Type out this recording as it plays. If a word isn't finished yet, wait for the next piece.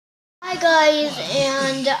Hi guys,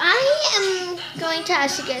 and I am going to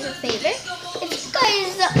ask you guys a favor. If you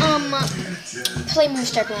guys play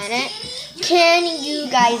Moonstar Planet, can you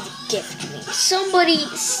guys gift me? Somebody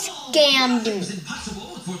scammed me.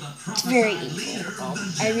 It's very evil.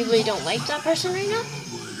 I really don't like that person right now.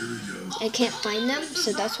 I can't find them,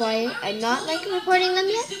 so that's why I'm not reporting them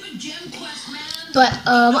yet. But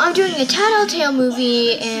I'm doing a Tattletale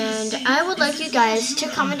movie, and I would like you guys to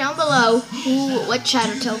comment down below what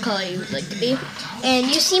Tattletale color you would like to be. And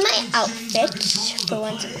you see my outfit for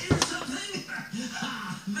one second.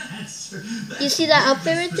 You see that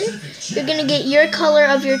outfit right there? You're gonna get your color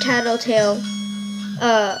of your Tattletale,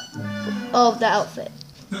 of the outfit.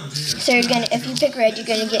 So if you pick red, you're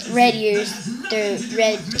gonna get red ears, the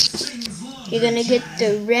red. You're gonna get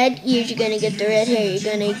the red ears. You're gonna get the red hair. You're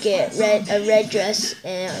gonna get a red dress,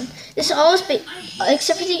 and this all is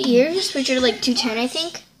except for the ears, which are like 210, I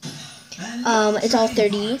think. It's all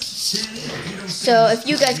 30. So if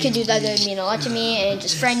you guys could do that, that would mean a lot to me. And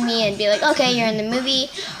just friend me and be like, okay, you're in the movie.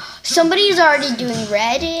 Somebody's already doing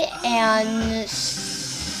red, and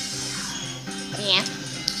yeah.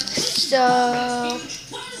 So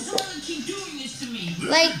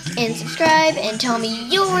like and subscribe and tell me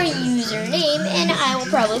your username, and I will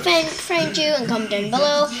probably friend you and comment down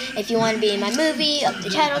below if you want to be in my movie of the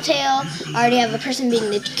Tattletale. I already have a person being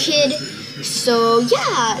the kid. So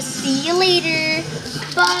yeah, see you later.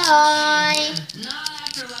 Bye.